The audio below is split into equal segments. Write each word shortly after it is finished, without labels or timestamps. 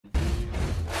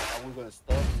we're gonna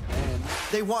stop.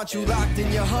 They want you locked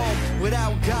in your home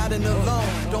without God and alone.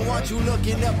 Don't want you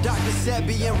looking up Dr.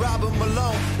 Sebi and Robert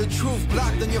Malone. The truth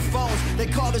blocked on your phones. They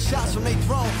call the shots from their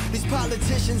throne. These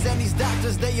politicians and these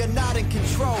doctors, they are not in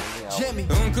control. Jimmy,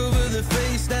 uncover the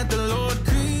face that the Lord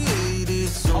created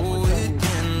so it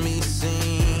can be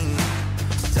seen.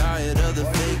 Tired of the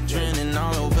fake trending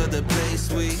all over the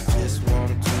place. We just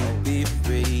want to be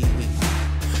free.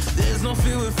 There's no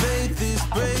fear with faith is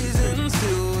praising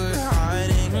until we're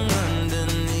hiding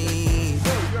underneath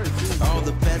all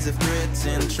the passive threats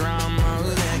and trauma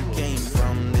that came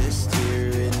from this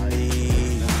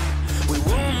tyranny. We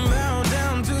won't bow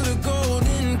down to the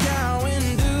golden cow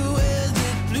and do as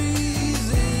it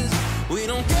pleases. We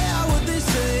don't care what they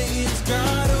say, it's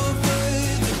God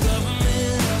over the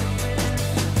government.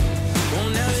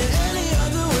 Won't have it any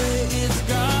other way, it's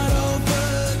God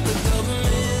over the government.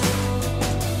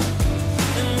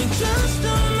 And we just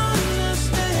don't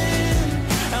understand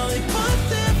how they put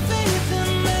their faith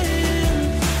in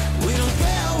man. We don't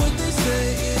care what they say,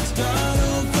 it's God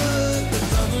over the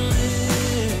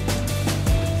government.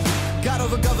 God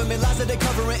over government, lies that they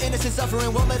covering, innocent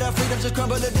suffering. Won't let our freedom just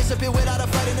crumble or disappear without a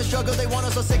fight in the struggle. They want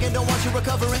us so sick and don't want you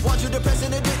recovering. Want you depressed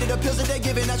and addicted, the pills that they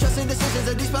giving. Not trusting decisions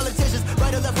of these politicians.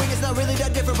 Right or left wing, it's not really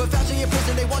that different. But Fauci in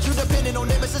prison, they want you dependent on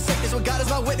them. It's a sickness. When God is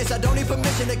my witness, I don't need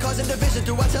permission. They causing division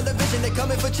through our television. They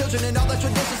coming for children and all our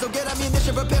traditions. So get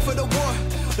ammunition, prepare for the war.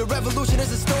 The revolution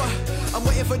is in store. I'm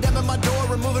waiting for them at my door,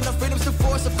 removing our freedoms to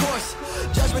force, of course.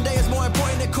 Judgment day is more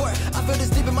important than court. I feel this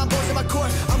deep in my bones, in my core.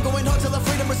 I'm going home till our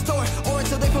freedom restored, or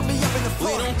until they put me up in the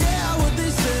floor. We don't care what they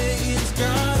say, it's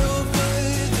God over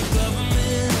the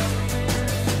government.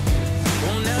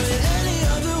 Won't have it any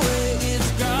other way,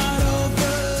 it's God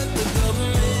over the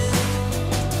government.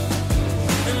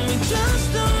 And we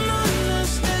just don't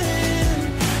understand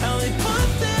how they put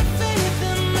their faith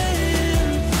in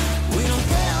man. We don't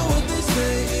care what they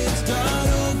say, it's God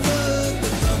over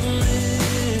the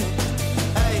government.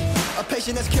 Hey, a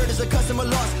patient that's cured is a customer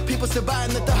loss. People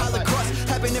surviving let the Holocaust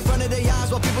happen in front of their eyes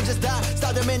while people just die.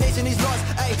 Stop dominating these laws.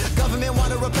 Hey, government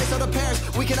wanna replace all the parents.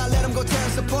 We cannot let them go tear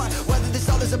us apart. Whether this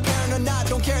all is apparent or not,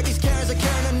 don't care if these Karens are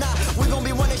caring or not. We're gonna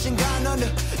be one nation gone under.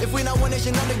 If we're not one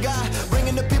nation under God,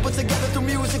 bringing the people together through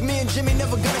music. Me and Jimmy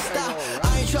never gonna stop.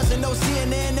 I ain't trusting no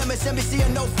CNN, MSNBC,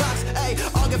 and no Fox. Hey,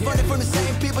 all get funded from the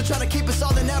same people trying to keep us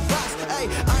all in that box. Hey,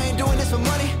 I ain't doing this for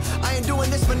money. I ain't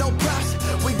doing this for no props.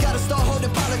 We gotta start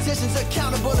holding politicians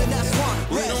accountable, and that's one.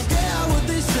 We don't care what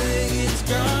they say, it's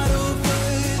God over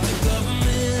the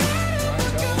government.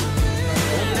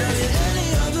 Won't have it any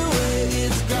other way,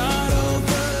 it's God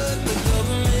over the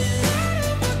government.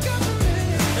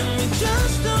 And we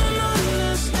just don't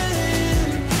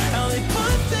understand how they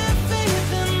put their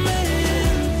faith in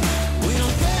man. We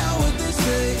don't care what they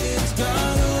say, it's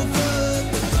God over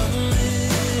the government.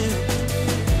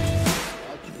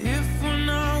 If we're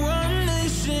not one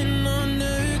nation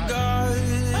under God,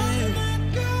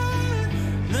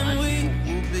 then we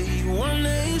will be one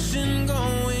nation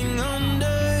going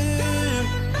under.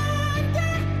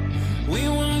 We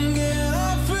won't get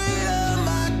our freedom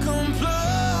back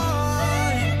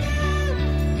comply.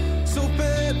 So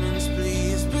parents,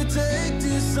 please protect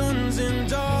your sons and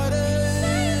daughters.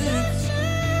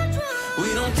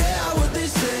 We don't care what they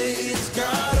say, it's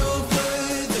God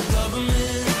over the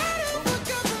government.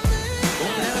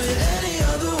 Won't have it any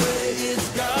other way, it's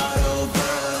God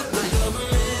over the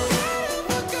government.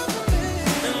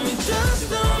 And we just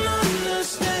don't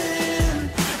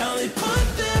understand how they put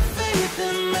their faith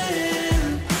in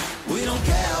man. We don't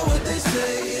care what they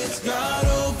say, it's God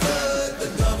over the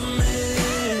government.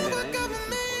 I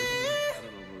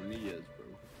don't know who me is, bro.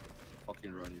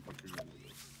 Fucking Ronnie, fucking Ronnie.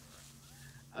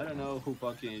 I don't know who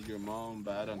fucking is your mom,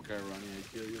 but I don't care, Ronnie. I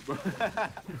kill you, bro.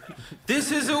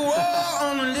 This is a war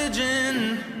on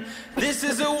religion. This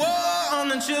is a war on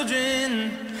the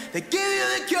children. They give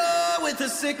you the cure with the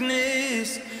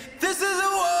sickness. This is a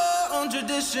war on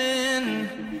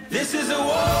tradition. This is a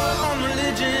war on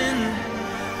religion.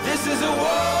 This is a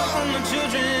war on the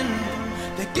children.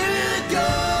 They give you the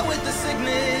cure with the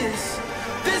sickness.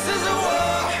 This is a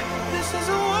war. This is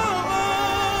a war.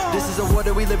 This is a war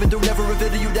that we living through, never reveal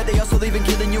to you that they also leaving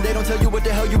killing you. They don't tell you what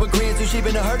the hell you agreeing to,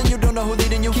 sheeping and hurting you, don't know who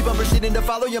leading you. Keep on proceeding to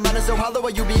follow, your mind is so hollow.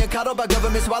 Are you being coddled by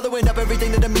government swallowing up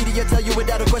everything that the media tell you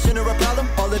without a question or a problem?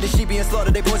 All of the sheep being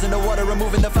slaughtered, they poison the water,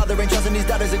 removing the father, ain't trusting these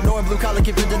daughters, ignoring blue collar,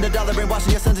 keep printing the dollar,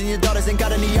 brainwashing your sons and your daughters, ain't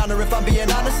got any honor if I'm being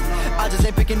honest. I just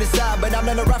ain't picking this side, but I'm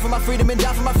gonna ride for my freedom and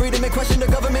die for my freedom and question the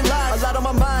government lies. A lot on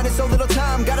my mind, it's so little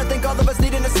time, gotta think all of us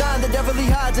needing a sign. The devil he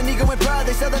hides, an ego and pride,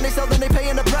 they sell and they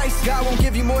paying the price. God won't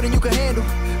give you more than you can handle.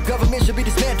 Government should be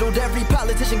dismantled. Every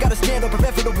politician got a scandal.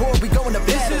 Prepare for the war, we going to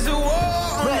battle. This is a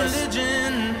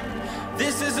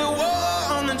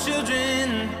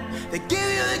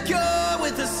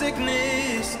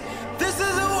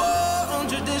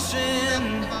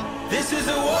is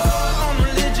a war on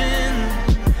religion.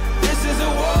 This is a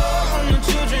war on the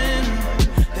children.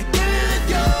 They give you the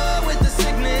cure with the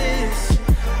sickness.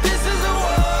 This is a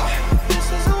war. This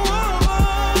is a war.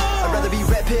 I'd rather be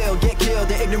red pill, get killed,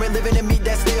 than ignorant living and meet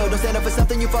that still. Don't stand up for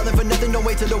something, you falling for nothing. Don't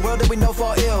wait till the world that we know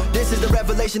fall ill. This is the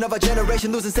revelation of our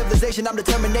generation, losing civilization. I'm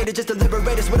determinated just to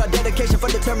liberate us with our dedication. For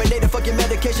the Terminator, fuck your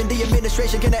medication. The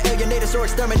administration can alienate us or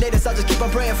exterminate us. I'll just keep on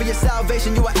praying for your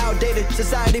salvation. You are outdated.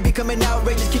 Society becoming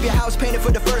outrageous. Keep your house painted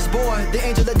for the firstborn. The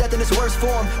angel of death in its worst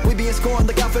form. We being scorned,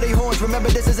 look out for their horns. Remember,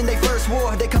 this isn't their first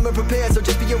war. They coming prepared, so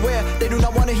just be aware. They do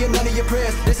not want to hear none of your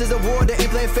prayers. This is a war, they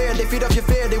ain't playing fair. They feed off your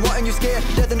fear, they wanting you scared.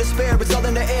 Death and despair, it's all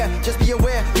in the air. Just be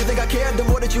aware. You think I care? The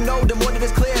more that you know, the more that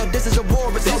it's clear. This is a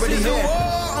war, it's already here. This is a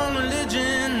war on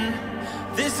religion.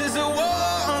 This is a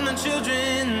war on the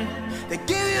children. They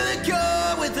give you the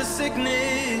cure with the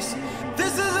sickness.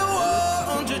 This is a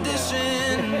war on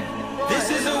tradition. This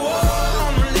is a war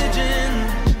on religion.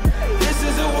 This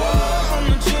is a war on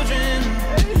the children.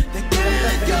 They give you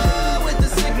the cure with the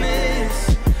sickness.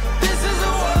 This is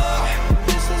a war.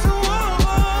 This is a war.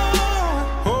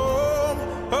 Home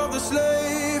of the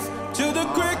slave, till the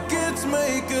crickets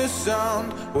make a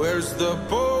sound. Where's the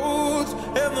bold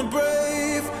and the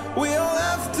brave? We all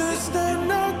have to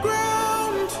stand our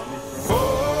ground.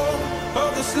 Home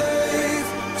of the slave,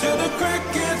 till the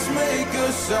crickets make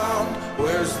a sound.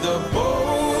 Where's the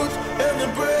bold and the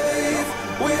brave?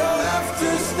 We all have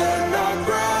to stand our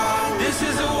ground. This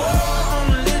is a war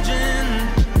on religion.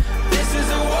 This is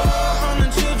a war on the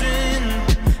children.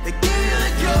 They give you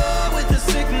the cure with the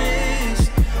sickness.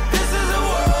 This is a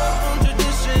war on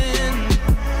tradition.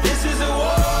 This is a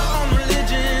war on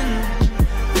religion.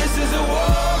 This is a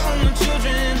war on the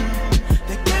children.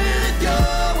 They give you the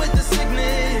cure with the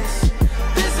sickness.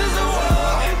 This is a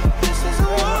war. This is a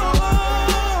war.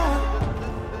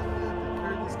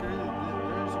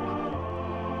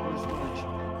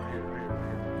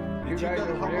 You guys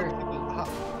over there.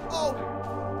 Oh!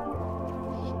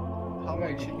 How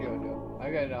many chicken do? I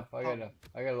got enough. I got enough.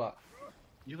 I got a lot.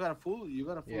 You got a full? You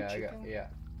got a full Yeah, chicken? Sure. Yeah.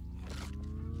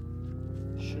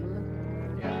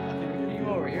 Yeah. The team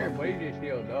over here, but he just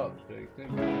healed up, so he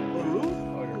couldn't.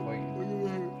 Oh, they're fighting.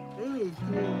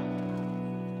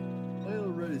 I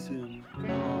already see him. Oh,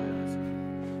 yeah, I see him.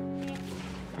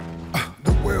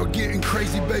 The world getting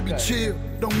crazy, baby, chill.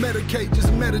 Don't medicate,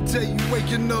 just meditate. You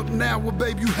waking up now, well,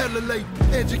 baby, you hella late.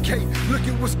 Educate, look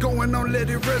at what's going on, let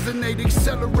it resonate,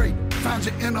 accelerate. Find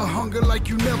your inner hunger like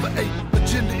you never ate.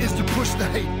 Agenda is to push the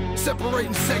hate, separate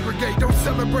and segregate. Don't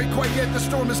celebrate quite yet, the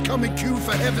storm is coming, Q,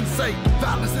 for heaven's sake.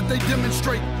 Violence that they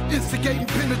demonstrate, instigate and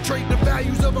penetrate. The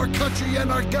values of our country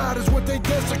and our God is what they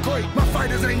desecrate. My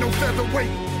fighters ain't no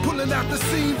featherweight, pulling out the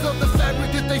seams of the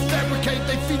fabric that they fabricate.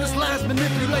 They feed us lies,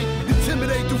 manipulate,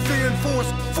 intimidate through fear and force,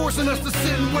 forcing us to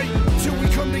sit and wait till we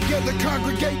come together,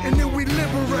 congregate, and then we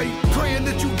liberate. Praying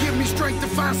that you give me strength to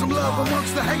find some love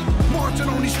amongst the hate. Marching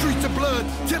on these streets of blood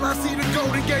till I see the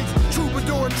golden gates.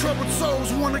 Troubadour and troubled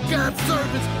souls, one of God's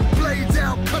servants. Blades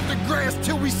out, cut the grass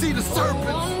till we see the serpents.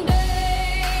 One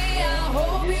day I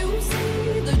hope you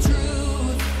see the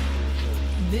truth.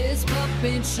 This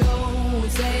puppet show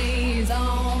stays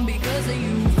on because of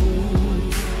you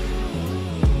fools.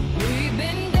 We've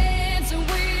been dancing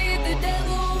with the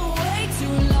devil way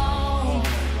too long.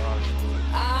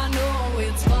 I know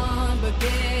it's fun, but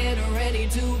get ready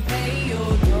to pay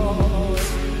your dues.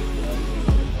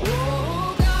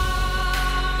 Oh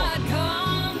God,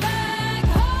 come back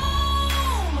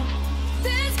home.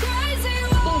 This crazy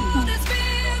world is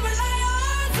filled with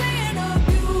liars and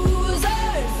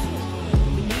abusers.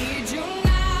 We need you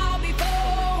now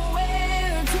before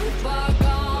we're too far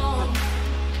gone.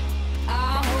 I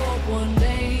hope one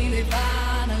day they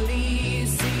finally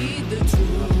see the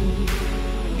truth.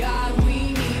 God,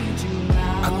 we need you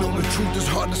now. I know the truth is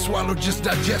hard to swallow, just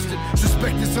digest it.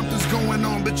 Suspected something's going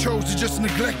on, but chose to just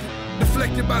neglect it.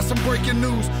 Deflected by some breaking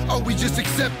news, oh, we just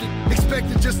accept it.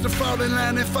 Expected just to fall in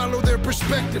line and follow their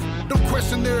perspective. Don't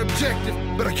question their objective,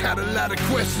 but I got a lot of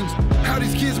questions. How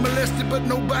these kids molested, but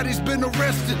nobody's been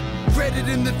arrested. Read it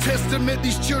in the testament,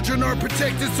 these children are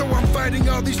protected. So I'm fighting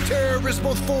all these terrorists,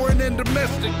 both foreign and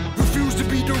domestic. Refuse to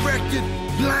be directed,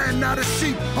 blind, not a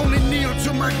sheep. Only kneel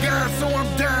to my God, so I'm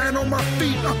dying on my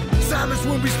feet. Silence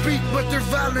when we speak, but there's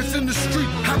violence in the street.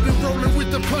 I've been rolling with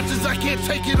the punches, I can't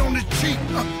take it on the cheap.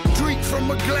 Drink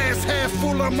from a glass half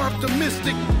full, I'm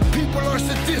optimistic. People are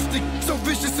sadistic, so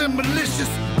vicious and malicious.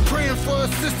 Praying for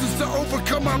assistance to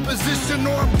overcome opposition,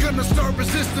 or I'm gonna start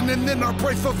resisting and then I'll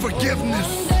pray for forgiveness.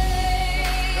 One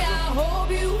day I hope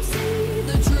you see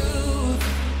the truth.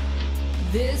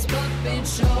 This puppet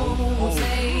show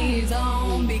stays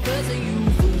on because of you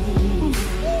fools.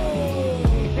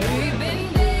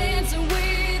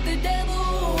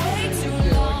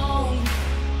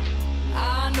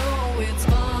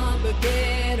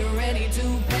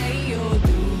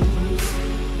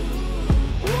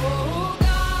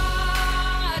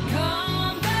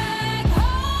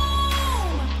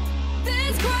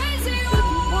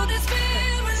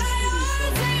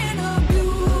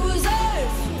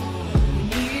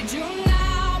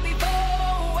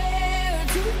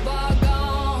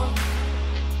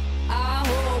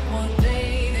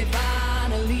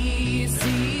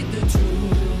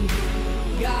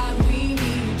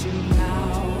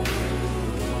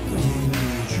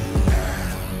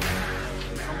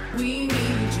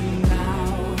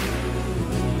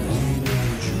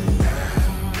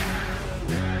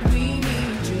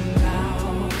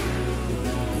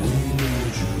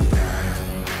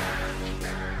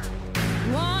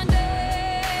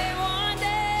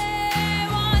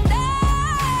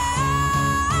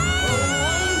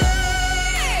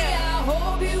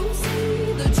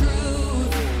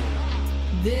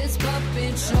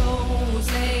 show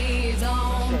stays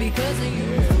on because of you.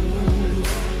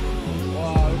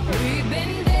 We've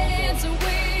been dancing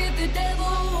with the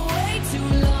devil way too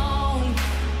long.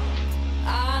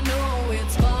 I know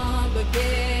it's fun, but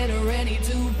get ready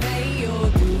to pay your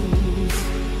dues.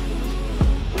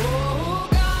 Oh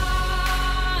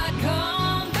God,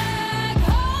 come back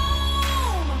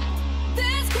home.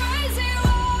 This crazy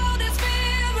world is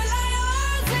filled with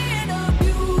liars and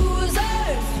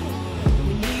abusers.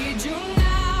 We need you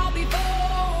now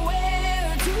before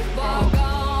we're too far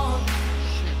gone.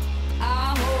 I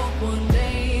hope one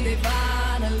day they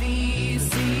finally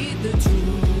see the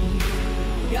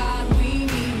truth. God, we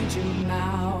need you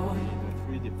now.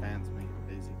 Free defense me,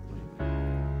 basically. I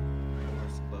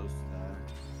was close to that.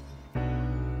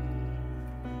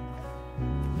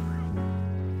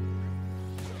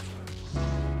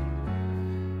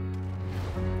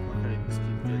 Okay, this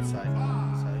kid gets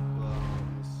cyclones.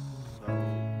 So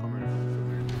come here.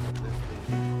 This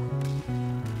thing.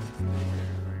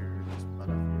 This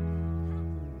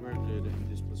battlefield. We're good in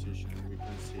this position. We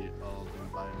can see all the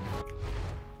environment.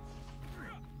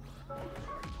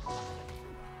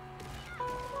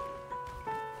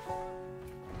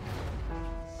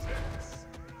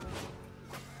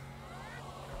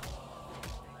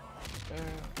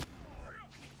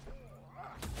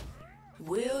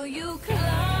 Will you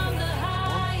climb the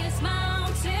highest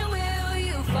mountain? Will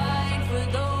you fight for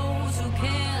those who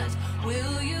can't?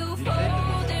 Will you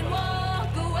fold and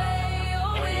walk away?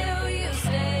 Or will you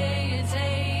stay and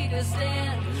take a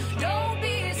stand? Don't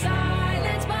be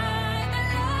silenced by the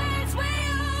lights where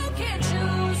you can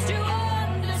choose to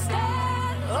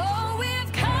understand. Oh,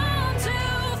 we've come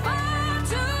too far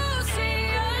to see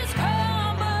us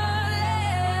crumble.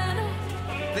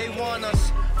 They want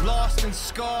us lost and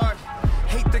scarred.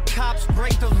 Hate the cops,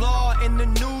 break the law, and the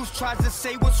news tries to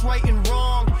say what's right and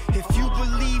wrong. If you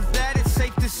believe that, it's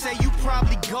safe to say you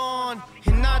probably gone.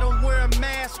 And I don't wear a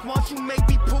mask, why don't you make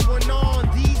me put one on?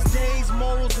 These days,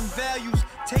 morals and values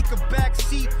take a back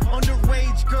seat.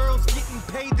 Underage girls getting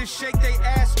paid to shake their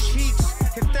ass cheeks.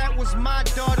 If that was my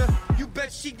daughter, you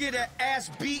bet she'd get her ass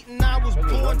beaten. I was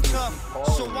born tough,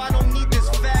 so I don't need this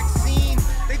vaccine.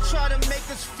 They try to make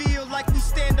us feel like we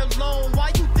stand alone.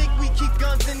 Why you think we keep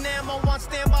guns and ammo on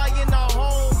standby in our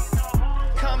home?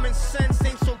 Common sense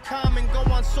ain't so common. Go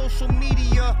on social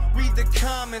media, read the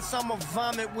comments. I'ma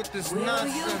vomit with this Will you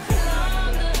nonsense.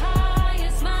 climb the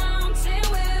highest mountain?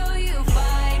 Will you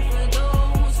fight for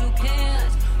those who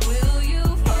can't? Will you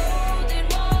fold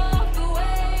and walk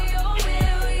away? Or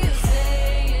will you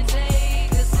stay and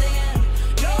take a stand?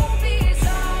 Don't be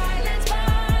silenced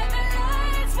by the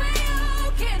lights where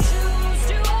you can choose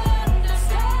to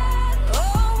understand.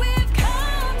 Oh, we've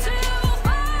come too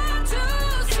far to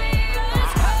see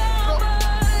us crumble.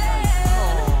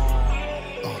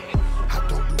 I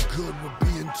don't do good with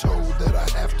being told that I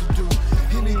have to do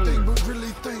anything but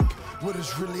really think what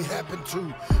has really happened to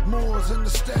morals and the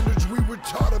standards we were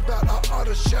taught about. I ought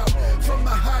to shout from the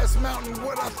highest mountain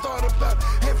what I thought about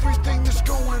everything that's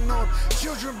going on.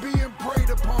 Children being preyed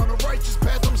upon, a righteous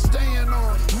path I'm staying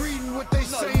on. Reading what they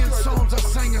say in songs, I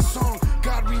sang a song.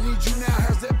 God, we need you now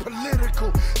has that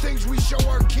political. Things we show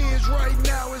our kids right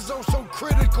now is oh so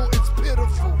critical. It's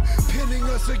pitiful, pinning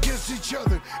us against each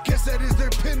other. Guess that is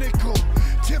their pinnacle.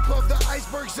 Tip of the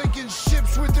iceberg, sinking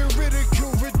ships with their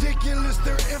ridicule. Ridiculous,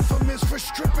 they're infamous for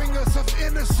stripping us of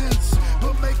innocence,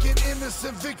 but making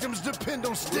innocent victims depend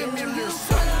on Will you stimulus.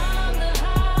 climb the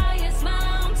highest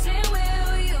mountain?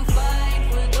 Will you fight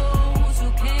for those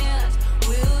who can't?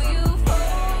 Will you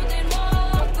fold and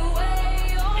walk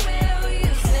away? Or will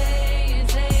you stay and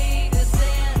take a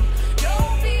stand?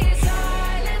 Don't be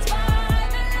silenced by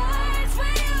the lights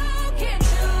where you can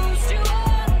choose to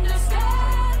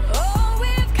understand. Oh,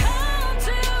 we've come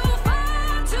too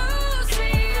far to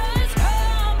see us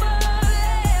crumbling.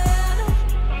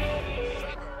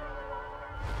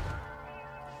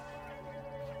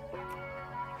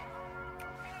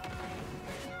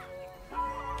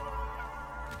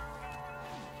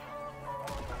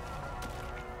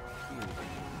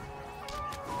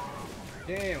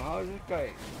 Damn, how is this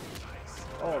guy?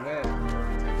 Oh man.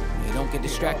 Hey, don't get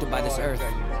distracted by this earth,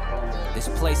 this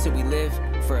place that we live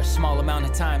for a small amount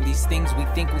of time. These things we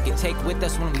think we can take with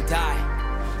us when we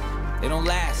die, they don't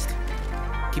last.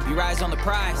 Keep your eyes on the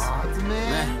prize.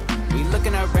 Man, we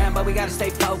looking around, but we gotta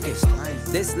stay focused.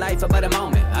 This life about a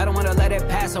moment, I don't wanna let it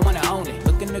pass, I wanna own it.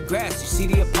 Look in the grass, you see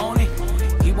the opponent?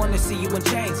 He wanna see you in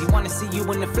chains, he wanna see you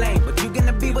in the flame. But you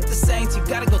gonna be with the saints, you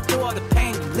gotta go through all the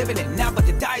pain. You living it now, but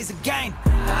to die is a gain.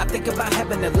 I think about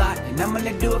heaven a lot, and I'm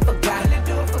gonna do it for God.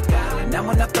 Now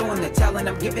when I'm throwing the talent,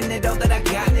 I'm giving it all that I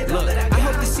got. Look, I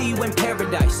hope to see you in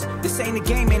paradise. This ain't a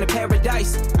game, ain't a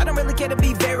paradise. I don't really care to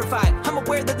be verified. I'm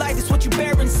aware that light is what you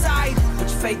bear inside. Put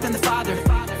your faith in the Father.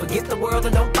 Forget the world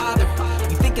and don't bother.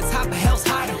 You think it's hot, but hell's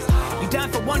hotter. You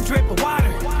dying for one drip of water.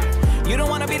 You don't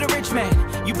wanna be the rich man.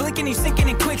 You blink and you sinking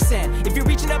in quicksand. If you're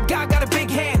reaching up, God got a big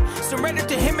hand. Surrender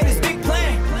to him and his big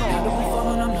plan. How do we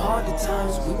falling on harder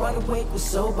times? We wide awake with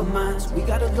sober minds. We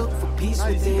gotta look for peace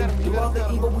within. Through all the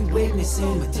evil we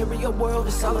witnessing. Material world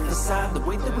is all a facade. The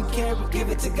way that we care, we give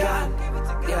it to God.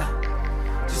 Yeah,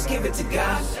 just give it to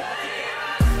God.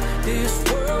 This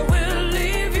world will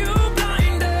leave you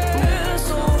blinded.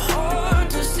 So hard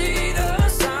to see the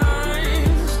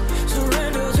signs.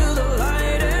 Surrender to the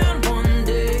light and one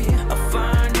day I'll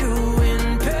find you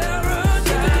in paradise.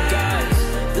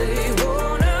 They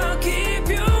wanna keep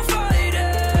you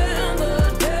fighting.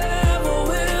 The devil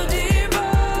will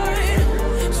divide.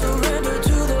 Surrender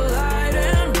to the light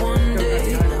and one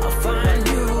day I'll find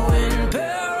you in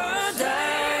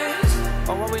paradise.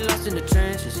 Oh, are we lost in the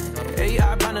trenches?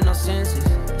 AI blinding our senses.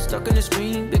 Stuck in the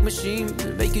screen, big machine,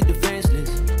 make you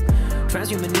defenseless.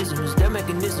 Transhumanism is their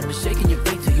mechanism, is shaking your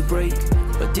faith till you break.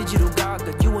 A digital God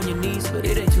got you on your knees, but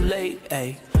it ain't too late,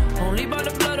 ayy. Only by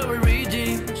the blood of a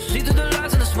redeemed. See through the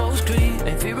lies and the smoke screen.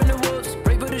 Ain't fearing the wolves,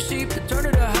 pray for the sheep to turn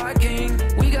to the high king.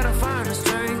 We gotta find the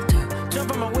strength to turn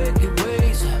from our wicked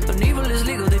ways. When evil is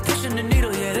legal, they pushing the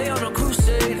needle, yeah, they on a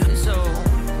crusade. And so,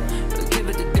 give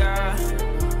it to God,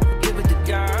 give it to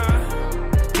God.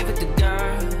 Give it to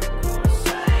God.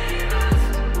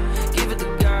 Give it to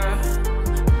God.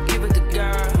 Give it to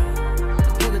God.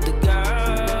 Give it to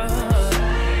God.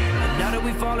 And now that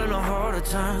we fallen on harder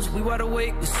times, we wide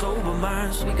awake with sober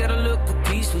minds. We gotta look for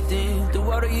peace within.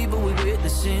 Through all the evil we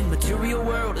witnessing. Material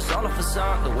world is all a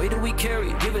facade. The way that we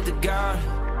carry it, give it to God.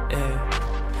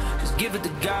 Yeah, just give it to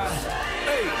God.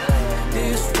 Hey.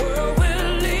 This world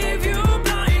will leave you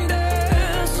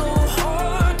blinded. So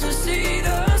hard to see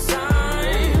the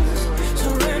signs.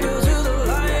 Surrender to the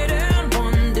light and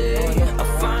one day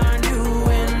I'll find you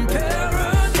in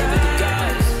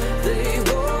paradise. They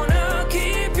wanna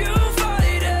keep you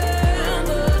fighting.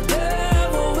 The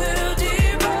devil will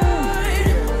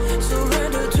divide.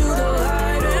 Surrender to the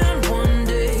light and one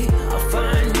day I'll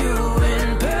find you in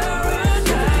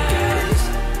paradise.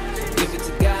 Give it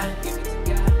to God.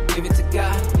 Give it to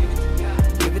God.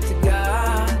 Give it to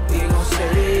God. He ain't gon'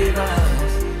 save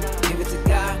us. Give it to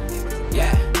God.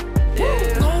 Yeah.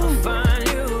 Yeah. I'll find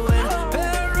you in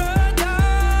paradise.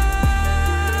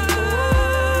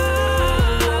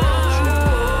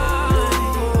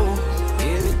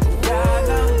 Give it to God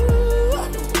now.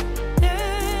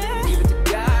 Yeah. Give it to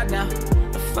God now.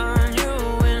 I'll find you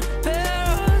in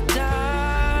paradise.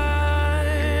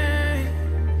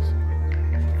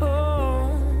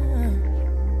 Oh.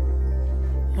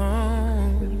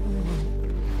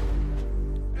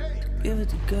 Give it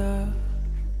to God.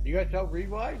 You got self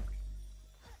revive?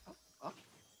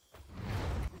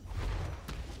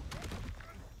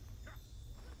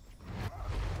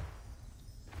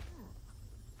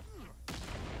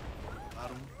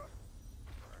 Bottom.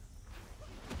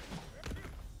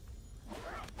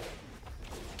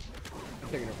 I'm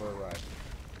taking it for a ride.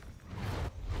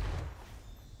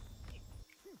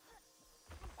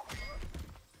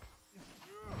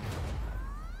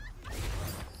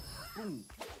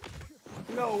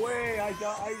 No way! I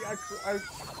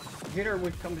hit her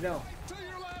when she comes down.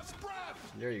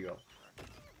 There you go.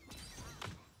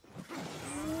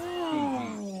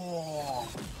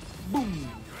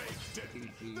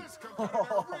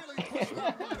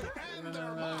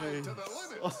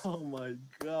 Oh my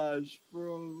gosh,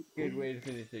 bro. Good way to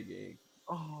finish the game.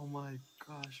 Oh my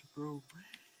gosh, bro.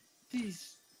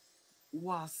 This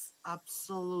was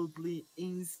absolutely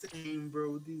insane,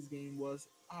 bro. This game was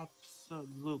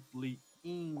absolutely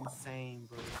insane,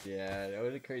 bro. Yeah, that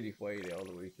was a crazy fight all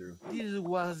the way through. This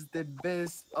was the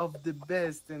best of the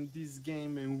best in this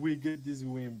game, and we got this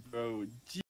win, bro.